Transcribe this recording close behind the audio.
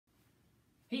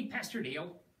Hey, Pastor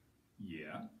Dale.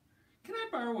 Yeah? Can I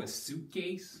borrow a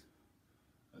suitcase?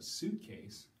 A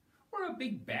suitcase? Or a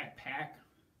big backpack?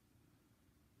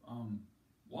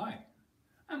 Why?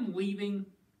 I'm leaving.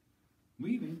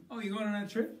 Leaving? Oh, you going on a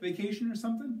trip? Vacation or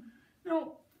something?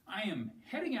 No, I am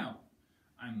heading out.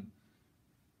 I'm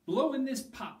blowing this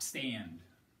pop stand.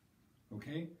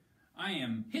 Okay. I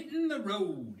am hitting the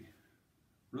road.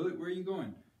 Really? Where are you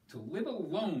going? To live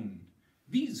alone.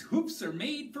 These hoofs are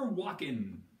made for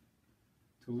walking.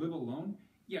 To live alone?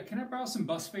 Yeah, can I borrow some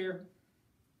bus fare?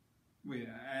 Wait,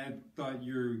 I thought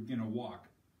you were gonna walk.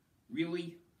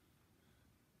 Really?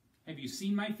 Have you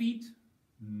seen my feet?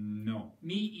 No.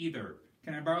 Me either.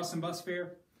 Can I borrow some bus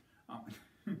fare?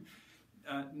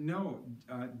 No,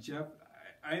 Jeff,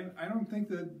 I don't think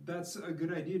that that's a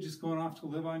good idea, just going off to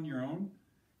live on your own.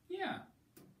 Yeah.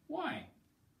 Why?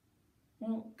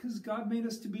 Well, because God made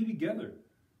us to be together.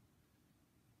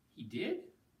 He did?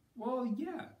 Well,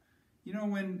 yeah. You know,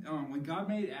 when God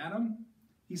made Adam,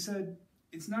 he said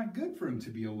it's not good for him to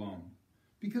be alone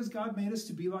because God made us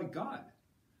to be like God.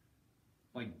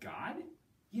 Like God?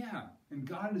 Yeah, and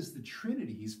God is the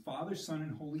Trinity. He's Father, Son,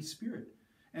 and Holy Spirit.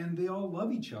 And they all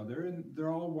love each other, and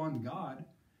they're all one God.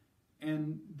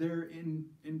 And they're in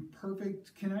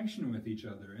perfect connection with each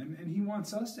other. And he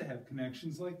wants us to have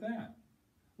connections like that.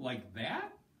 Like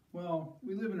that? Well,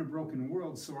 we live in a broken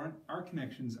world, so our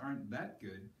connections aren't that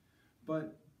good.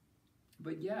 But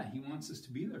yeah, he wants us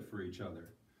to be there for each other,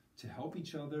 to help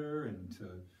each other, and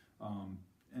to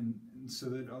and so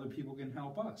that other people can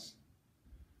help us.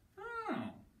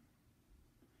 Oh.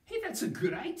 Hey, that's a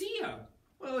good idea.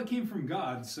 Well, it came from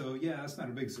God, so yeah, that's not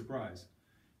a big surprise.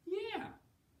 Yeah.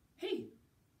 Hey,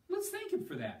 let's thank him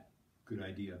for that. Good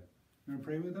idea. You want to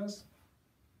pray with us?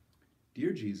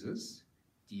 Dear Jesus,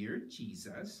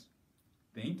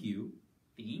 thank you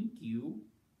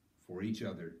for each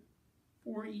other.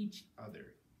 For each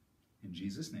other. In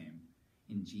Jesus' name.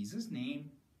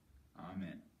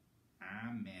 Amen.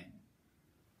 Amen.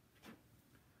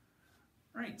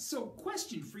 All right, so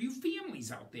question for you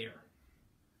families out there.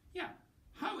 Yeah,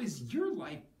 how is your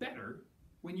life better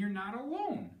when you're not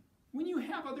alone? When you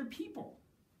have other people?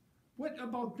 What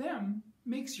about them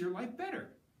makes your life better?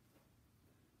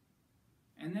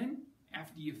 And then,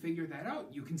 after you figure that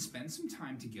out, you can spend some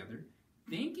time together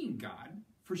thanking God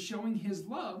for showing his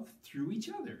love through each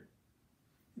other.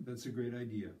 That's a great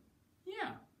idea.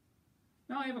 Yeah.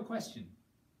 Now I have a question.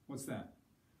 What's that?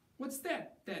 What's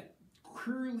that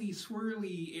curly,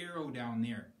 swirly arrow down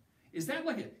there? Is that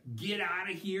like a get out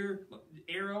of here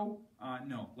arrow?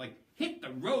 No, like hit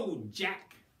the road,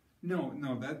 Jack. No,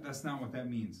 that's not what that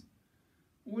means.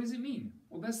 What does it mean?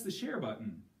 Well, that's the share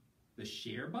button. The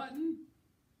share button?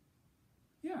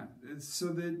 Yeah, it's so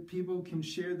that people can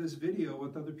share this video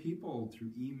with other people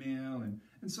through email and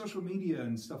social media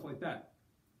and stuff like that.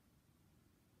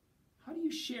 How do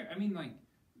you share? I mean, like,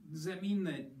 does that mean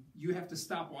that you have to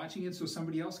stop watching it so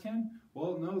somebody else can?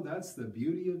 Well, no, that's the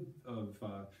beauty of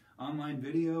online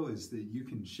video, is that you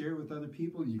can share with other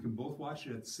people and you can both watch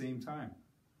it at the same time.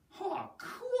 Oh,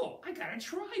 cool. I gotta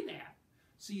try that.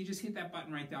 So you just hit that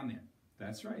button right down there.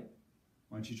 That's right.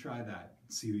 Why don't you try that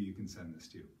and see who you can send this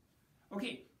to?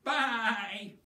 Okay, bye!